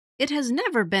It has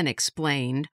never been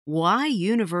explained why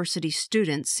university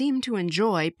students seem to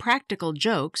enjoy practical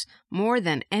jokes more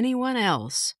than anyone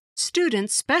else.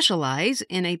 Students specialize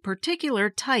in a particular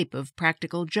type of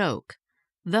practical joke,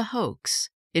 the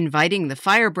hoax. Inviting the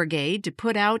fire brigade to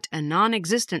put out a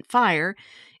non-existent fire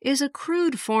is a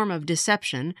crude form of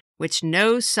deception which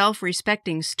no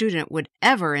self-respecting student would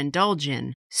ever indulge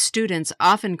in. Students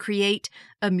often create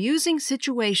amusing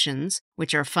situations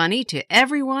which are funny to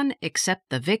everyone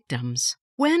except the victims.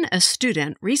 When a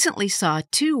student recently saw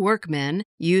two workmen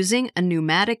using a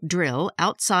pneumatic drill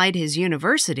outside his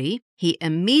university, he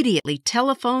immediately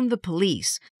telephoned the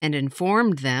police and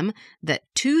informed them that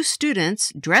two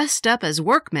students dressed up as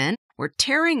workmen were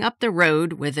tearing up the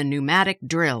road with a pneumatic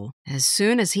drill. As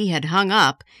soon as he had hung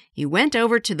up, he went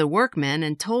over to the workmen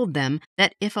and told them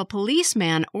that if a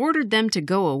policeman ordered them to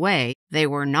go away, they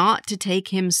were not to take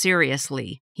him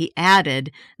seriously. He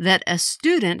added that a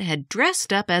student had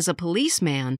dressed up as a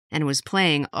policeman and was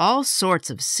playing all sorts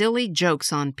of silly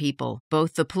jokes on people.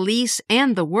 Both the police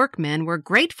and the workmen were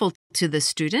grateful to the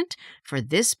student for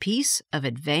this piece of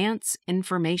advance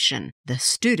information. The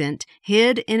student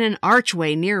hid in an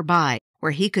archway nearby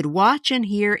where he could watch and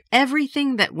hear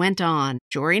everything that went on.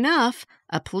 Sure enough,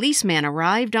 a policeman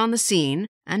arrived on the scene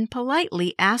and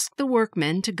politely asked the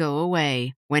workmen to go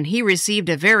away. When he received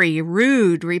a very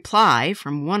rude reply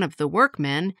from one of the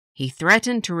workmen, he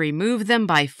threatened to remove them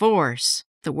by force.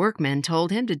 The workmen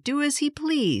told him to do as he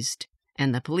pleased,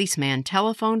 and the policeman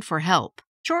telephoned for help.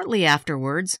 Shortly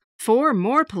afterwards, 4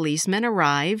 more policemen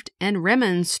arrived and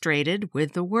remonstrated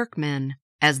with the workmen.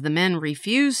 As the men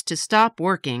refused to stop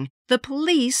working, the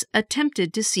police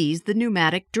attempted to seize the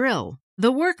pneumatic drill.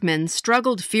 The workmen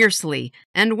struggled fiercely,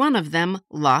 and one of them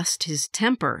lost his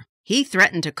temper. He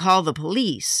threatened to call the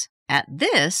police. At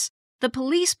this, the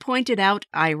police pointed out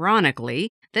ironically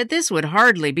that this would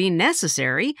hardly be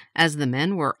necessary, as the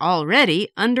men were already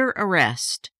under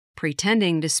arrest.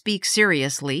 Pretending to speak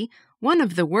seriously, one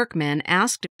of the workmen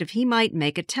asked if he might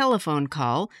make a telephone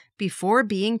call before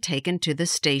being taken to the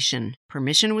station.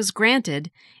 Permission was granted,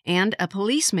 and a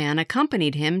policeman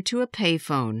accompanied him to a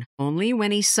payphone. Only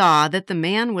when he saw that the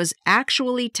man was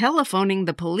actually telephoning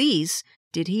the police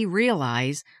did he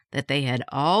realize that they had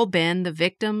all been the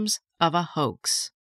victims of a hoax.